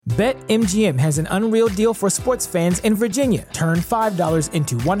BetMGM has an unreal deal for sports fans in Virginia. Turn $5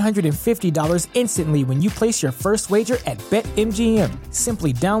 into $150 instantly when you place your first wager at BetMGM.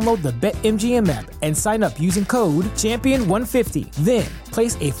 Simply download the BetMGM app and sign up using code Champion150. Then,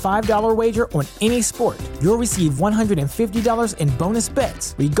 place a $5 wager on any sport. You'll receive $150 in bonus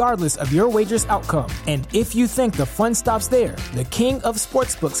bets, regardless of your wager's outcome. And if you think the fun stops there, the King of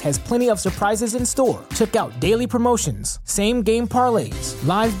Sportsbooks has plenty of surprises in store. Check out daily promotions, same-game parlays,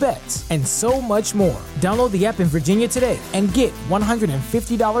 live bets, and so much more. Download the app in Virginia today and get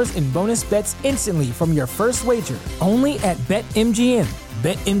 $150 in bonus bets instantly from your first wager. Only at BetMGM.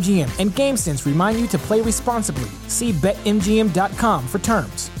 BetMGM and GameSense remind you to play responsibly. See BetMGM.com for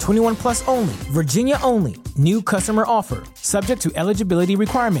terms. 21 plus only. Virginia only. New customer offer. Subject to eligibility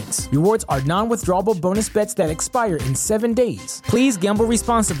requirements. Rewards are non-withdrawable bonus bets that expire in 7 days. Please gamble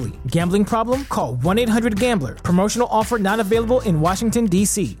responsibly. Gambling problem? Call 1-800-GAMBLER. Promotional offer not available in Washington,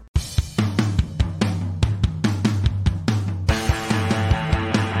 D.C.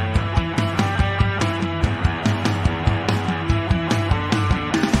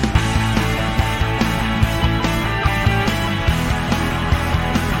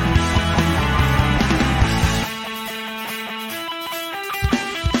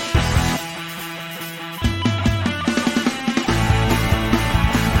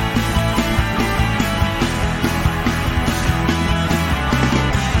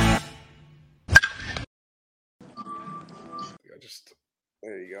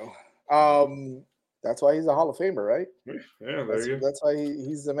 There you go. That's why he's a Hall of Famer, right? Yeah, there you go. That's why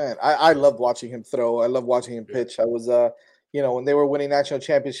he's the man. I love watching him throw. I love watching him pitch. I was, when they were winning national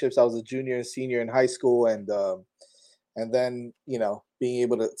championships, I was a junior and senior in high school, and then being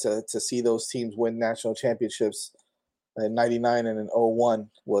able to see those teams win national championships in '99 and in '01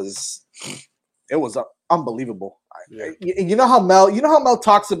 was unbelievable. Yeah. You know how Mel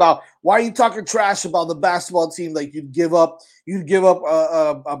talks about, why are you talking trash about the basketball team? Like you'd give up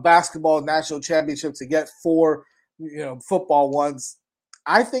a basketball national championship to get 4 football ones.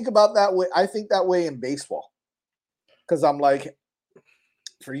 I think about that way. I think that way in baseball, because I'm like,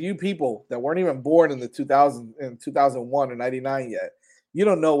 for you people that weren't even born in 2001 or '99 yet, you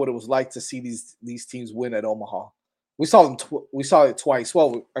don't know what it was like to see these teams win at Omaha. We saw them. We saw it twice.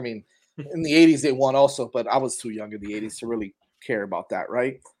 Well, I mean, in the '80s they won also, but I was too young in the '80s to really care about that,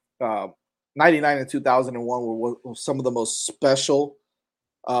 right? '99 and 2001 were some of the most special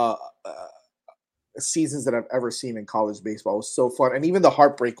seasons that I've ever seen in college baseball. It was so fun, and even the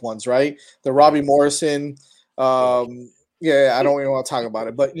heartbreak ones, right? The Robbie Morrison. I don't even want to talk about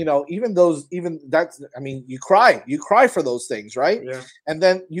it, but even that's. I mean, you cry for those things, right? Yeah. And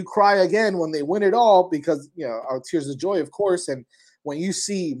then you cry again when they win it all, because our tears of joy, of course. And when you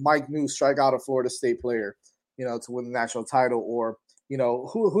see Mike New strike out a Florida State player, to win the national title, or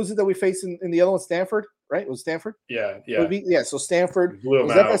who's it that we faced in the other one? Stanford, right? It was Stanford. Yeah. So Stanford blew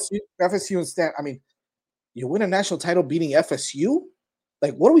was them out. FSU and Stanford. I mean, you win a national title beating FSU?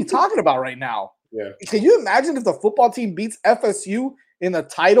 Like, what are we talking about right now? Yeah. Can you imagine if the football team beats FSU in a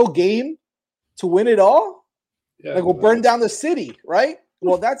title game to win it all? Yeah. Like, we'll burn down the city, right?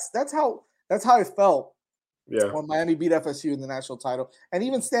 Well, that's how it felt. Yeah. When Miami beat FSU in the national title, and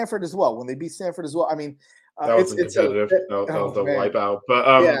even Stanford as well, when they beat Stanford as well. I mean, that was competitive. That was the wipeout.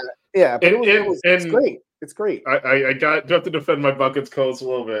 But yeah. But it's great. It's great. I do have to defend my Buckets Coast a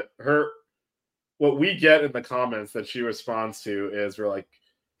little bit. What we get in the comments that she responds to is, we're like,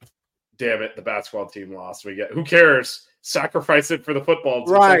 damn it, the basketball team lost. We get, who cares? Sacrifice it for the football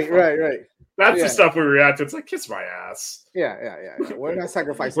team. Right. That's the stuff we react to. It's like, kiss my ass. Yeah. We're not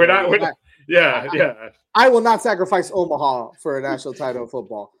sacrificing. We're not. Yeah. I will not sacrifice Omaha for a national title in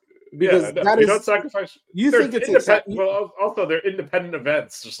football, because you don't sacrifice. You think it's exciting? Well, also they're independent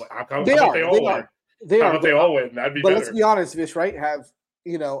events. Just like, how about they all are. They all win? That'd be but better. Let's be honest, Vish. Right?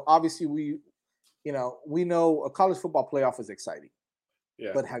 Obviously we know a college football playoff is exciting.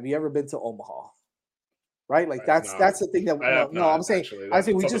 Yeah. But have you ever been to Omaha? Right? Like that's the thing that I'm saying. I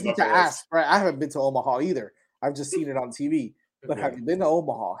think we just need to ask. Right? I haven't been to Omaha either. I've just seen it on TV. But have you been to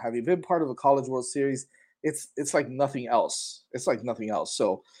Omaha? Have you been part of a College World Series? It's like nothing else. It's like nothing else.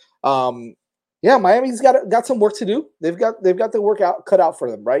 So, Miami's got some work to do. They've got the work cut out for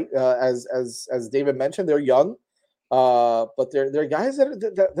them, right? As David mentioned, they're young, but they're guys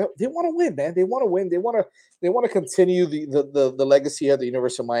that they want to win, man. They want to win. They want to continue the legacy of the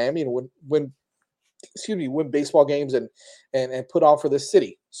University of Miami and win baseball games and put on for this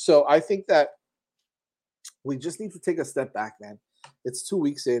city. So I think that we just need to take a step back, man. It's 2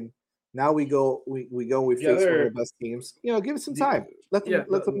 weeks in. Now we face one of the best teams. Give it some time. Let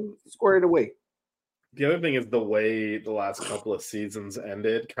them square it away. The other thing is the way the last couple of seasons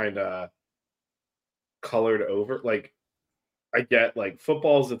ended kind of colored over. Like, I get, like,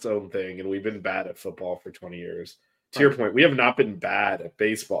 football's its own thing, and we've been bad at football for 20 years. To your point, we have not been bad at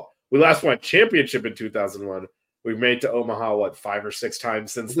baseball. We last won a championship in 2001. We've made it to Omaha, 5 or 6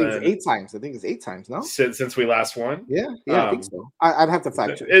 times since then? 8 times. I think it's 8 times, no? Since we last won? Yeah, I think so. I'd have to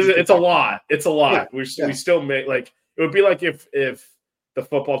fact check. It's a lot. It's a lot. Yeah. We still make, like, it would be like if the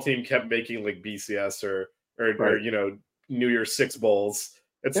football team kept making, like, BCS or New Year's Six bowls.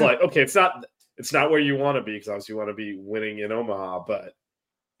 It's like, okay, it's not where you want to be, because obviously you want to be winning in Omaha, but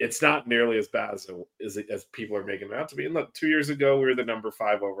it's not nearly as bad as people are making it out to be. And look, 2 years ago, we were the number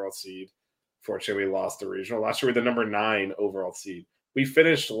 5 overall seed. Fortunately, we lost the regional. Last year, we were the number 9 overall seed. We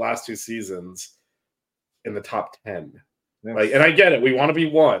finished the last 2 seasons in the top 10. Yes. Like, and I get it. We want to be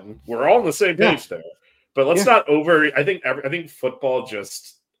 1. We're all on the same page there. But let's not over. I think football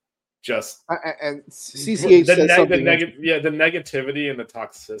just and CCH said something. The negativity and the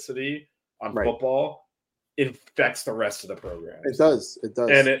toxicity on football infects the rest of the program. It does.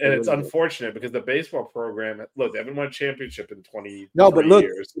 And it's unfortunate because the baseball program, look, they haven't won a championship in 20 years. But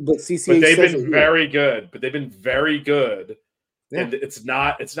CCH, but they've been very good. But they've been very good. Yeah. And it's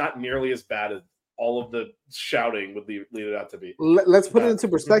not nearly as bad as all of the shouting would lead it out to be. Let's put it into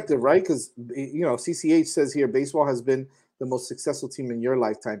perspective, right? Because CCH says here, baseball has been the most successful team in your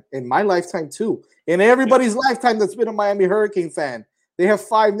lifetime, in my lifetime too, in everybody's lifetime that's been a Miami Hurricane fan. They have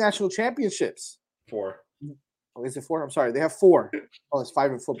 5 national championships. 4. Oh, is it 4? I'm sorry. They have 4. Oh, it's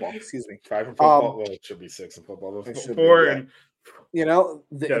 5 in football. Excuse me. 5 in football. Well, it should be 6 in football. 4 and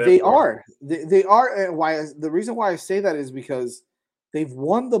they are. They are. And why? The reason why I say that is because they've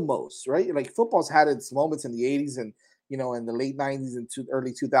won the most, right? Like, football's had its moments in the 80s and in the late 90s and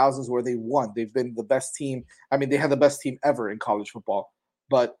early 2000s where they won. They've been the best team. I mean, they had the best team ever in college football.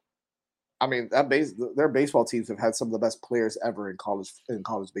 But I mean, their baseball teams have had some of the best players ever in college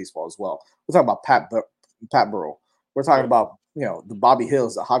baseball as well. We're talking about Pat Burrell. We're talking about the Bobby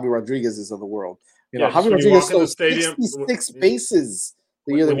Hills, the Javi Rodriguez's of the world. Javi Rodriguez stole 66 bases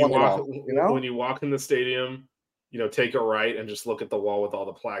the year they won it all. When you walk in the stadium, take a right and just look at the wall with all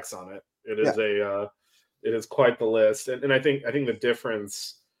the plaques on it. It is it is quite the list. And I think the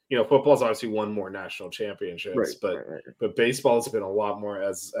difference. Football's obviously won more national championships, but baseball has been a lot more,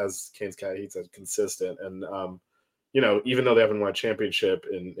 as Kane's Cat Heat said, consistent. And even though they haven't won a championship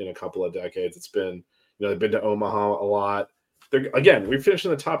in a couple of decades, it's been they've been to Omaha a lot. We finished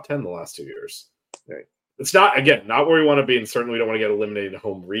in the top 10 the last 2 years. Right. It's not where we want to be, and certainly we don't want to get eliminated in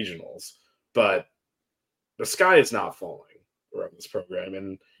home regionals. But the sky is not falling around this program,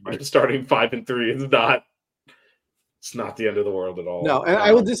 and starting 5-3 is not. It's not the end of the world at all. No, and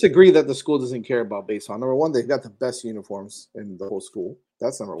I would disagree that the school doesn't care about baseball. Number one, they've got the best uniforms in the whole school.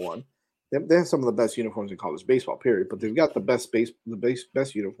 That's number one. They have some of the best uniforms in college baseball, period. But they've got the best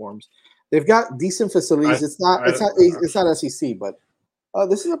uniforms. They've got decent facilities. It's not SEC, but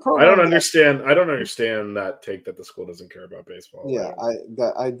this is a program. I don't understand that take that the school doesn't care about baseball. Yeah,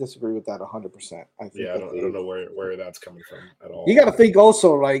 I disagree with that 100%. I don't know where that's coming from at all. You got to think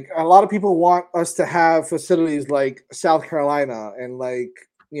also, like, a lot of people want us to have facilities like South Carolina and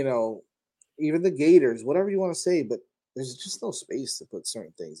even the Gators, whatever you want to say, but there's just no space to put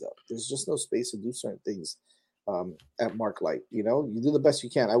certain things up. There's just no space to do certain things at Mark Light. You do the best you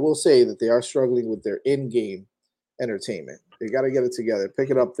can. I will say that they are struggling with their in-game entertainment. They got to get it together.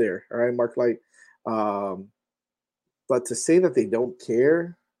 Pick it up there. All right, Mark Light. But to say that they don't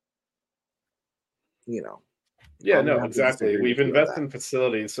care, Yeah, no, exactly. We've invested in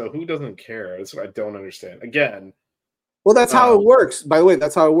facilities, so who doesn't care? That's what I don't understand. Again. Well, that's how it works. By the way,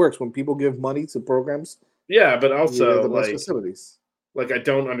 that's how it works. When people give money to programs. Yeah, but also, the best facilities. Like, I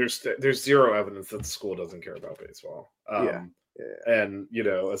don't understand. There's zero evidence that the school doesn't care about baseball. And,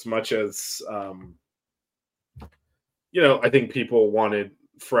 as much as, I think people wanted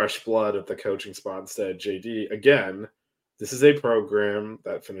fresh blood at the coaching spot instead. JD, again, this is a program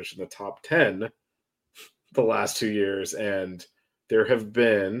that finished in the top 10 the last 2 years, and there have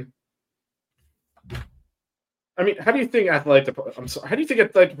been. I mean, how do you think athletic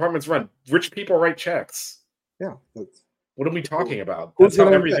departments run? Rich people write checks. Yeah. What are we talking about? That's how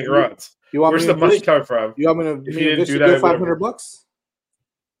everything runs. Where's the money coming from? You want me to? If you didn't do that, $500.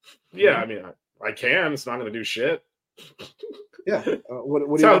 Yeah, I mean, I can. It's not going to do shit. Yeah.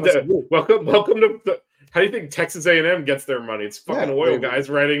 What do you want to do? Welcome to. How do you think Texas A&M gets their money? It's fucking oil guys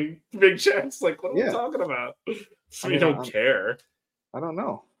writing big checks. Like, what are we talking about? So we don't care. I don't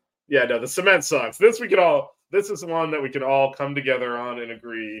know. Yeah, no, the cement sucks. This is one that we can all come together on and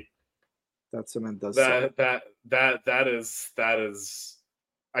agree. That cement does that is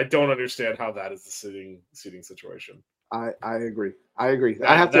I don't understand how that is the seating situation. I agree. I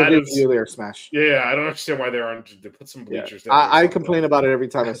have to agree with you there, Smash. Yeah, I don't understand why they aren't. They put some bleachers down. I complain about it every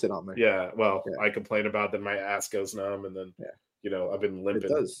time I sit on there. Yeah, well, I complain about that my ass goes numb, and then I've been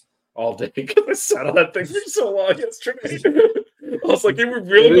limping all day because I sat on that thing for so long yesterday. I was like, "Hey, we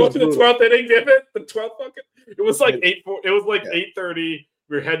really go to the 12th? They didn't give it the 12th fucking." It was like 8:30.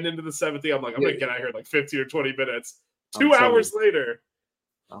 We were heading into the 7th. I'm like, I'm gonna get out here in like 15 or 20 minutes. 2 hours later.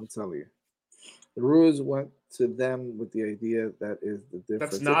 I'm telling you, the Ruiz went to them with the idea that is the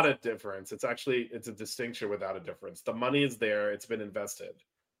difference. That's not a difference. It's a distinction without a difference. The money is there. It's been invested.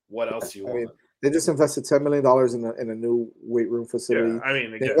 What else do you want? They just invested $10 million in a new weight room facility. Yeah,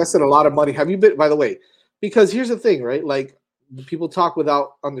 they invested a lot of money. Have you been, by the way? Because here's the thing, right? Like, people talk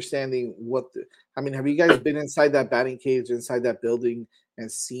without understanding have you guys been inside that batting cage, inside that building,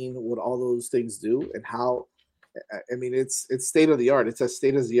 and seen what all those things do and how? I mean, it's state of the art. It's as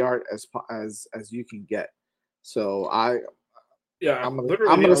state of the art as you can get. So the only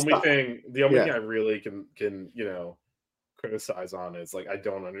thing I really can criticize on is, like, I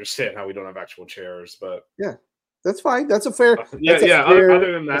don't understand how we don't have actual chairs, but yeah, that's fine. That's a fair.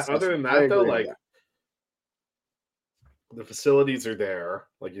 Other than that, though, like, the facilities are there.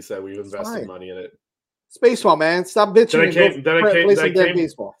 Like you said, we've invested money in it. It's baseball, man. Stop bitching.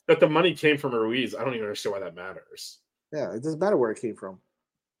 That the money came from Ruiz. I don't even understand why that matters. Yeah, it doesn't matter where it came from.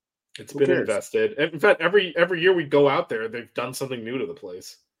 It's been invested. In fact, every year we go out there, they've done something new to the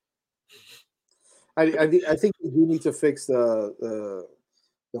place. I think we do need to fix the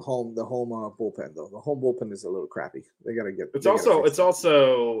home bullpen, though. The home bullpen is a little crappy. They gotta get. It's also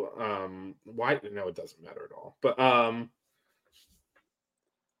why? No, it doesn't matter at all. But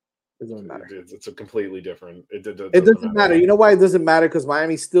it doesn't matter. It's a completely different. It doesn't matter. You know why it doesn't matter? Because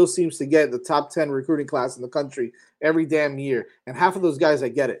Miami still seems to get the top 10 recruiting class in the country every damn year, and half of those guys, I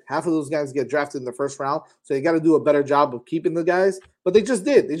get it. Half of those guys get drafted in the first round, so they got to do a better job of keeping the guys. But they just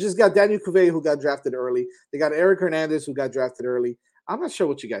did. They just got Daniel Cuvée, who got drafted early. They got Eric Hernandez, who got drafted early. I'm not sure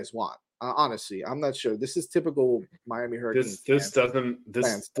what you guys want. Honestly, I'm not sure. This is typical Miami Hurricanes.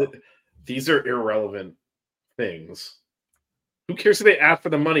 These are irrelevant things. Who cares if they ask for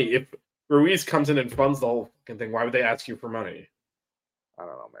the money? If Ruiz comes in and funds the whole thing, why would they ask you for money? I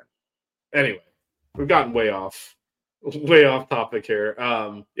don't know, man. Anyway, we've gotten way off topic here.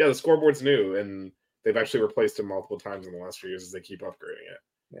 The scoreboard's new, and they've actually replaced it multiple times in the last few years as they keep upgrading it.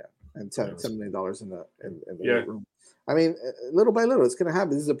 Yeah, and $10 million in the room. I mean, little by little, it's going to happen.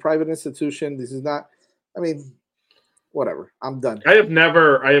 This is a private institution. This is not. I mean, whatever. I'm done. I have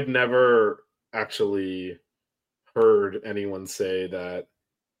never actually heard anyone say that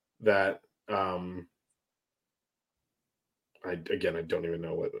I don't even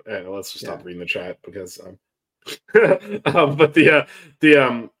know what. Let's just stop reading the chat because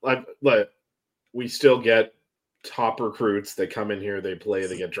we still get top recruits. They come in here, they play,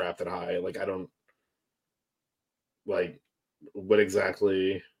 they get drafted high. Like, I don't like what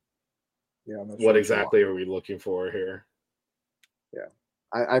exactly. Yeah, what exactly are we looking for here? Yeah,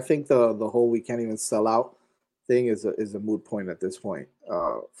 I think the whole we can't even sell out thing is a moot point at this point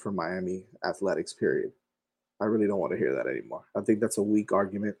for Miami athletics, period. I really don't want to hear that anymore. I think that's a weak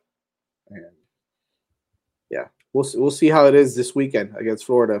argument, and we'll see how it is this weekend against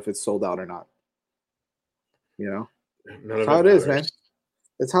Florida, if it's sold out or not. That's how it is, man.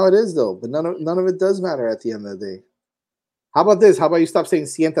 That's how it is, though. But none of it does matter at the end of the day. How about this? How about you stop saying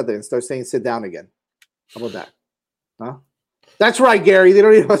siéntate and start saying sit down again? How about that? Huh? That's right, Gary. They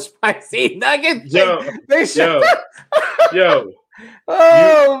don't even have a spicy nugget. Yo.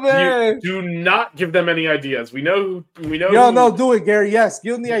 Man. You do not give them any ideas. We know. No, do it, Gary. Yes,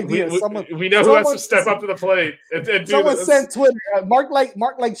 give them the ideas. We know who has to step up to the plate. And someone sent Twitter. Mark like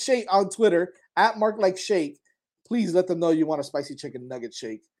Shake on Twitter at Mark like Shake. Please let them know you want a spicy chicken nugget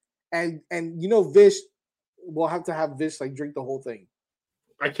shake. And Vish will have to have Vish drink the whole thing.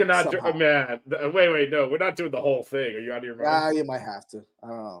 I cannot do it, man. Wait, no, we're not doing the whole thing. Are you out of your mind? Yeah, you might have to. I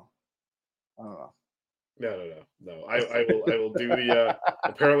don't know. No. I will do the.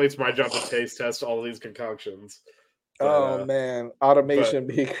 Apparently, it's my job to taste test all of these concoctions. But, man, automation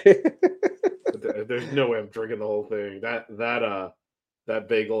being. There's no way I'm drinking the whole thing. That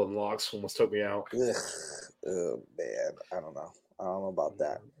bagel and lox almost took me out. Oh man, I don't know about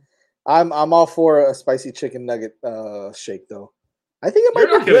that. I'm all for a spicy chicken nugget shake though. I think it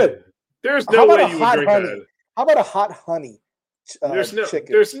might be good. There's no way you would drink that. How about a hot honey?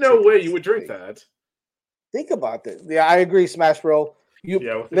 There's no way you would drink that. Think about this. Yeah, I agree, Smash Bro.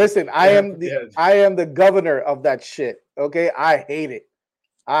 Listen. I am the governor of that shit. Okay, I hate it.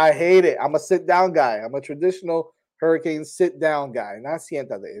 I'm a sit down guy. I'm a traditional Hurricanes, sit down, guy. Not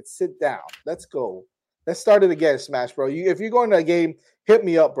siéntate. It's sit down. Let's go. Let's start it again, Smash, bro. If you're going to a game, hit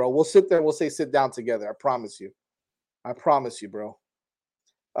me up, bro. We'll sit there. We'll say sit down together. I promise you. I promise you, bro.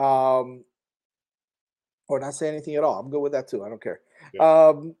 Or not say anything at all. I'm good with that too. I don't care.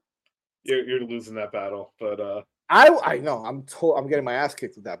 Yeah. You're losing that battle, but I know. I'm getting my ass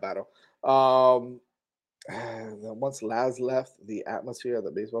kicked with that battle. Once Laz left, the atmosphere of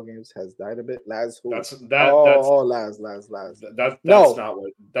the baseball games has died a bit. Laz, who? Laz. That's not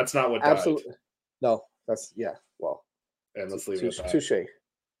what. Absolutely. Died. No, that's Well, and let's leave it at that. Touche.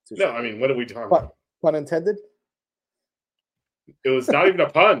 No, I mean, what are we talking about? Pun intended. It was not even a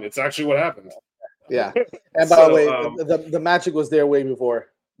pun. It's actually what happened. Yeah. And by the way, the magic was there way before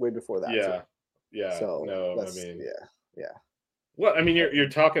that. Yeah. Too. Yeah. So no, I mean, yeah. Well, I mean, you're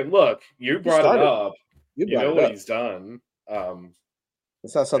talking. Look, you brought it up. You know what he's done.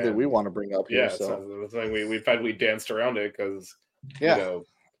 It's not something we want to bring up here. Yeah, so it's something we danced around it because you know,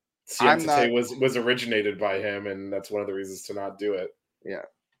 Cienfuegos was originated by him, and that's one of the reasons to not do it. Yeah.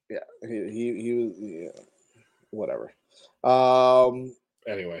 He was whatever.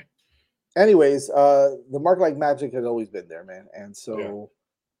 Anyways, the Mark Light magic has always been there, man. And so,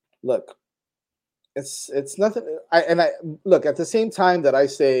 look, it's nothing. I look at the same time that I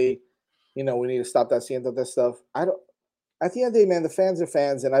say, we need to stop that Siéntate stuff. I don't. At the end of the day, man, the fans are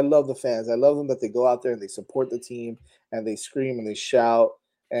fans, and I love the fans. I love them that they go out there and they support the team and they scream and they shout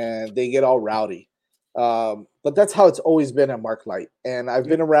and they get all rowdy. But that's how it's always been at Mark Light. And I've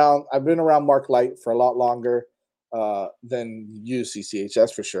been around Mark Light for a lot longer than you, CCH,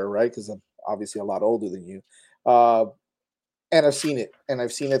 that's for sure, right? Because I'm obviously a lot older than you. And I've seen it, and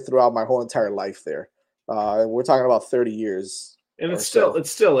I've seen it throughout my whole entire life there. We're talking about 30 years. And it still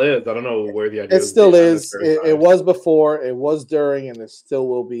is. I don't know where the idea. It still is. It was before, it was during, and it still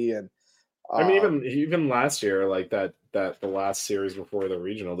will be. And I mean, even last year, like that the last series before the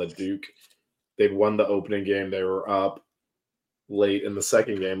regional, that Duke, they'd won the opening game. They were up late in the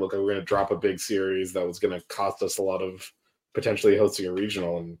second game. Look, we're going to drop a big series that was going to cost us a lot of potentially hosting a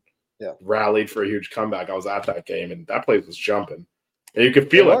regional, and rallied for a huge comeback. I was at that game, and that place was jumping, and you could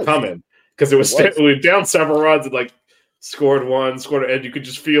feel it coming because it was down several runs and like scored, and you could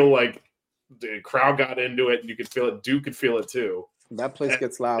just feel like the crowd got into it, and you could feel it. Duke could feel it too. That place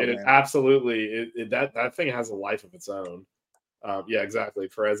gets loud, and man. That thing has a life of its own. Yeah, exactly.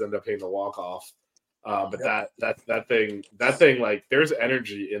 Perez ended up hitting the walk off. But that thing, like, there's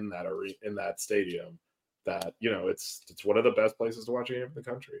energy in that stadium that, it's one of the best places to watch a game in the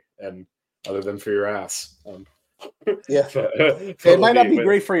country, and other than for your ass. It might not be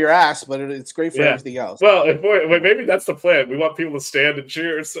great for your ass, but it's great for everything else. Well, maybe that's the plan. We want people to stand and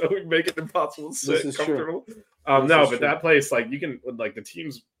cheer, so we make it impossible to sit comfortable. But that place, like, you can, like, the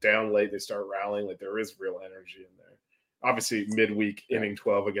team's down late, they start rallying, like, there is real energy in there. Obviously, midweek inning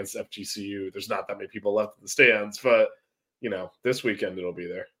 12 against FGCU, there's not that many people left in the stands, but this weekend it'll be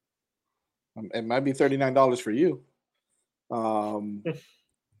there. It might be $39 for you.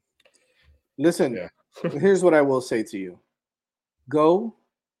 Listen, here's what I will say to you: go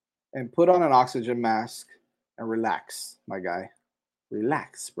and put on an oxygen mask and relax, my guy.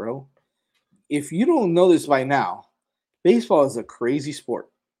 Relax, bro. If you don't know this by now, baseball is a crazy sport,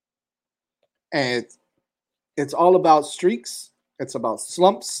 and it's all about streaks. It's about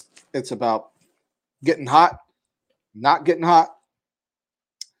slumps. It's about getting hot, not getting hot.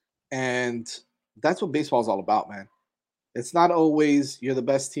 And that's what baseball is all about, man. It's not always you're the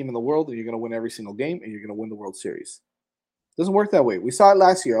best team in the world and you're going to win every single game and you're going to win the World Series. It doesn't work that way. We saw it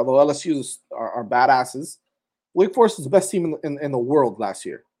last year, although LSU are badasses. Wake Forest is the best team in the world last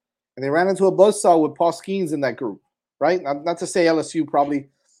year. And they ran into a buzzsaw with Paul Skeens in that group, right? Not to say LSU probably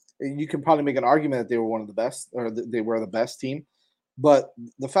 – you can probably make an argument that they were one of the best, or they were the best team. But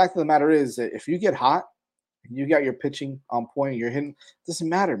the fact of the matter is that if you get hot, and you got your pitching on point, you're hitting, it doesn't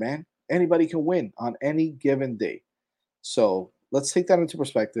matter, man. Anybody can win on any given day. So let's take that into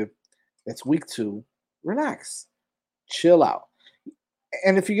perspective. It's week 2. Relax. Chill out.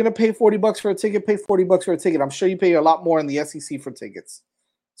 And if you're going to pay $40 for a ticket, pay $40 for a ticket. I'm sure you pay a lot more in the SEC for tickets.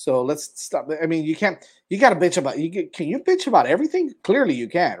 So let's stop. I mean, you got to bitch about can you bitch about everything? Clearly you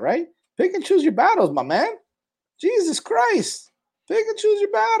can, right? Pick and choose your battles, my man. Jesus Christ. Pick and choose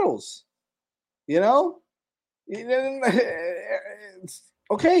your battles.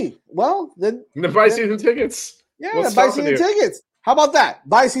 Okay, well, then. Buy season tickets. Yeah, buy season tickets. How about that?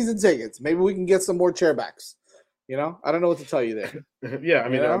 Buy season tickets. Maybe we can get some more chairbacks. I don't know what to tell you there. Yeah, I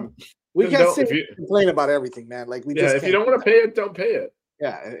mean, we can't sit and complain about everything, man. Like if you don't want to pay it, don't pay it.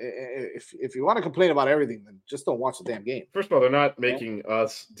 Yeah, if you want to complain about everything, then just don't watch the damn game. First of all, they're not making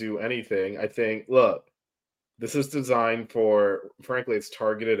us do anything. I think, look, This is designed for, frankly, it's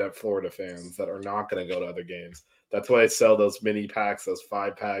targeted at Florida fans that are not going to go to other games. That's why I sell those mini packs, those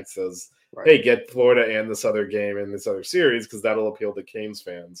 5-packs, those, hey, get Florida and this other game and this other series, because that'll appeal to Canes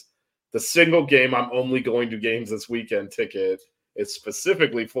fans. The single game I'm only going to games this weekend ticket is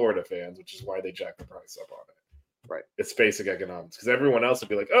specifically Florida fans, which is why they jack the price up on it. Right. It's basic economics, because everyone else would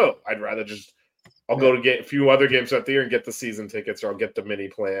be like, oh, I'd rather I'll go to get a few other games out there and get the season tickets, or I'll get the mini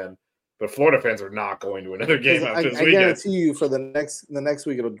plan. But Florida fans are not going to another game after this weekend. I guarantee you, for the next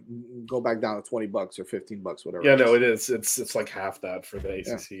week, it'll go back down to $20 or $15, whatever. Yeah, no, it is. It's like half that for the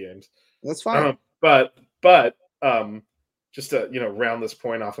ACC games. That's fine. But just to round this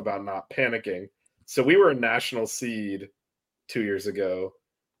point off about not panicking. So we were a national seed 2 years ago.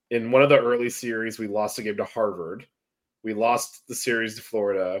 In one of the early series, we lost a game to Harvard. We lost the series to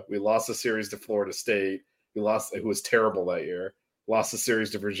Florida. We lost the series to Florida State. Who was terrible that year. Lost the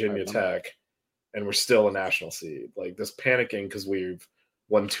series to Virginia Tech, and we're still a national seed. Like, this panicking because we've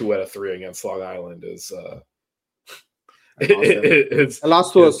won 2 out of 3 against Long Island is I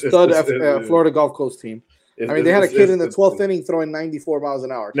lost to a stud Florida Gulf Coast tean. I mean, they had a kid in the 12th inning throwing 94 miles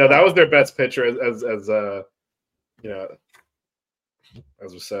an hour. No, that was their best pitcher, as was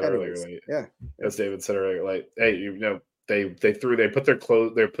said earlier. As David said earlier, like, hey, they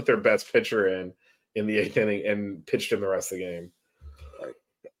put their best pitcher in the 8th inning and pitched him the rest of the game.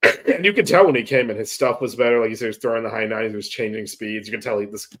 And you could tell when he came in, his stuff was better. Like you said, he was throwing the high 90s, he was changing speeds. You can tell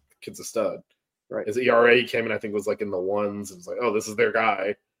this kid's a stud. Right. His ERA came in, I think, was like in the ones. It was like, oh, this is their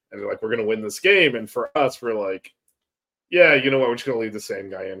guy. And they're like, we're going to win this game. And for us, we're like, yeah, you know what? We're just going to leave the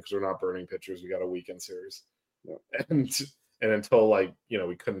same guy in because we're not burning pitchers. We got a weekend series. Yeah. And until,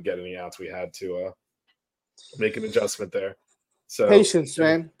 we couldn't get any outs, we had to make an adjustment there. So patience,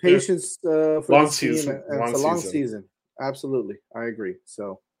 man. Patience for long the season. Team. It's a long season. Absolutely. I agree.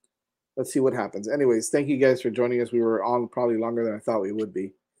 So let's see what happens. Anyways, thank you guys for joining us. We were on probably longer than I thought we would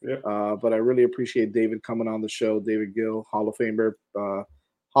be. Yeah. But I really appreciate David coming on the show. David Gill, Hall of Famer.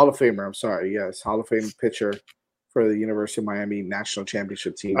 Hall of Fame pitcher for the University of Miami national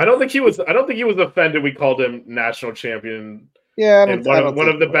championship team. I don't think he was offended we called him national champion. Yeah, one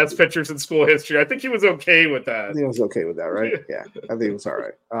of the best pitchers in school history. I think he was okay with that. I think he was okay with that, right? Yeah, I think it was all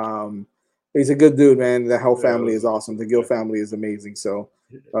right. He's a good dude, man. The whole family is awesome. The Gill family is amazing. So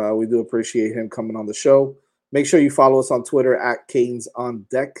we do appreciate him coming on the show. Make sure you follow us on Twitter at Canes on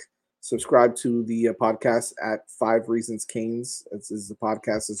Deck. Subscribe to the podcast at 5 Reasons Canes. This is the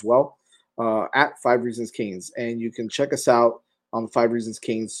podcast as well, at 5 Reasons Canes. And you can check us out on the 5 Reasons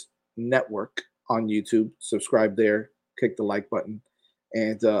Canes network on YouTube. Subscribe there. Click the like button.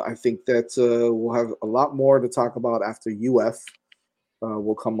 And I think that we'll have a lot more to talk about after UF.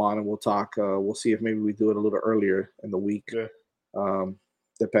 We'll come on and we'll talk. We'll see if maybe we do it a little earlier in the week. Yeah.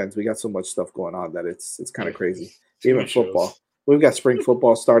 Depends. We got so much stuff going on that it's kind of crazy. Even football. We've got spring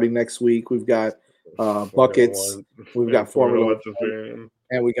football starting next week. We've got buckets. We've got Formula 1.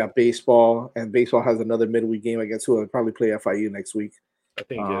 And we got baseball. And baseball has another midweek game against who will probably play FIU next week. I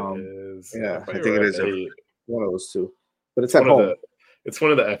think it is. Yeah, I think it is one of those two. But it's at home. It's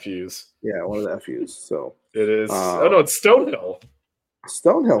one of the FUs. Yeah, one of the FUs. So it is. It's Stonehill.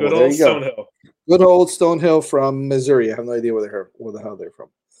 Stonehill. Good well, old Stonehill. Good old Stonehill from Missouri. I have no idea where the hell they're from.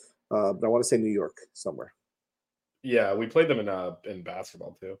 But I want to say New York somewhere. Yeah, we played them in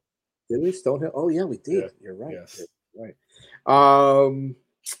basketball too. Did we? Stonehill? Oh yeah, we did. Yeah. You're right. Yes. You're right.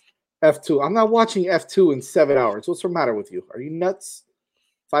 F2. I'm not watching F2 in 7 hours. What's the matter with you? Are you nuts?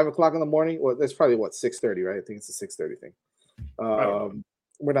 5 o'clock in the morning? Well, that's probably 6:30, right? I think it's a 6:30 thing.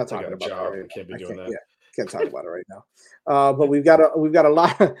 We're not talking about that. Right? Can't be doing that. Yeah, can't talk about it right now. But we've got a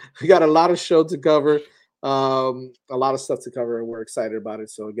lot of show to cover, a lot of stuff to cover, and we're excited about it.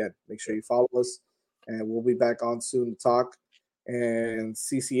 So again, make sure you follow us, and we'll be back on soon to talk. And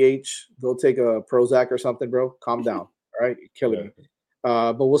CCH, go take a Prozac or something, bro. Calm down. All right, you're killing me.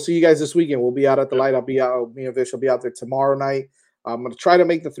 But we'll see you guys this weekend. We'll be out at the light. I'll be out. Me and Vish will be out there tomorrow night. I'm going to try to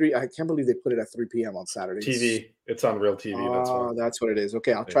make the 3. I can't believe they put it at 3 p.m. on Saturday. TV. It's on Real TV. That's what it is.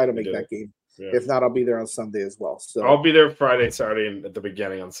 Okay, I'll try to make that game. Yeah. If not, I'll be there on Sunday as well. So I'll be there Friday, Saturday, and at the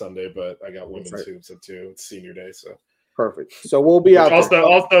beginning on Sunday. But I got women's hoops at 2. It's senior day, so perfect. So we'll be out.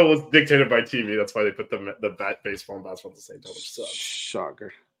 Also was dictated by TV. That's why they put the baseball and basketball at the same time. Which sucks.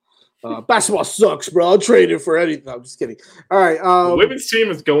 Shocker. Basketball sucks, bro. I'll trade it for anything. No, I'm just kidding. All right. The women's team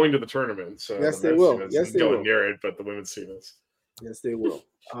is going to the tournament, so yes, they will. Yes, they will. Near it, but the women's team is. Yes, they will.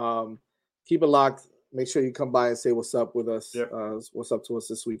 Keep it locked. Make sure you come by and say what's up with us. Yep. What's up to us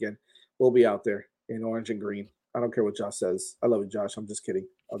this weekend. We'll be out there in orange and green. I don't care what Josh says. I love you, Josh. I'm just kidding.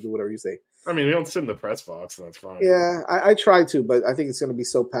 I'll do whatever you say. I mean, we don't sit in the press box, and that's fine. Yeah, I try to, but I think it's going to be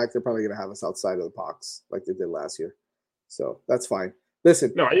so packed. They're probably going to have us outside of the box like they did last year. So that's fine.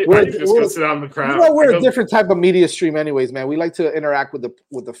 Listen, no, I just go sit down in the crowd. We're a different type of media stream, anyways, man. We like to interact with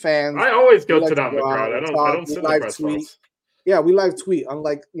the fans. I always go sit down in the crowd. I don't sit in the press box. Yeah, we live tweet.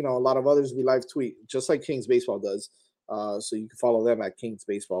 Unlike a lot of others, we live tweet just like Kings Baseball does. So you can follow them at Kings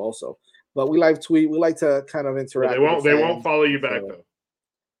Baseball also. But we live tweet. We like to kind of interact. They won't follow you back though.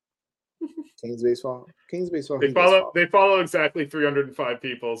 Kings Baseball. They follow exactly 305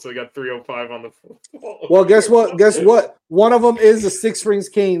 people, so they got 305 on the phone. Well, guess what? One of them is the Six Rings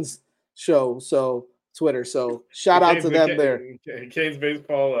Canes show, so Twitter. So shout out to them there. Canes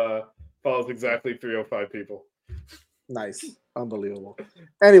Baseball follows exactly 305 people. Nice. Unbelievable.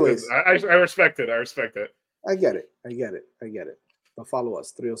 Anyways. I respect it. I get it. But follow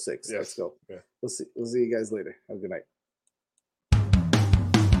us, 306. Yes. Let's go. Yeah. We'll see you guys later. Have a good night.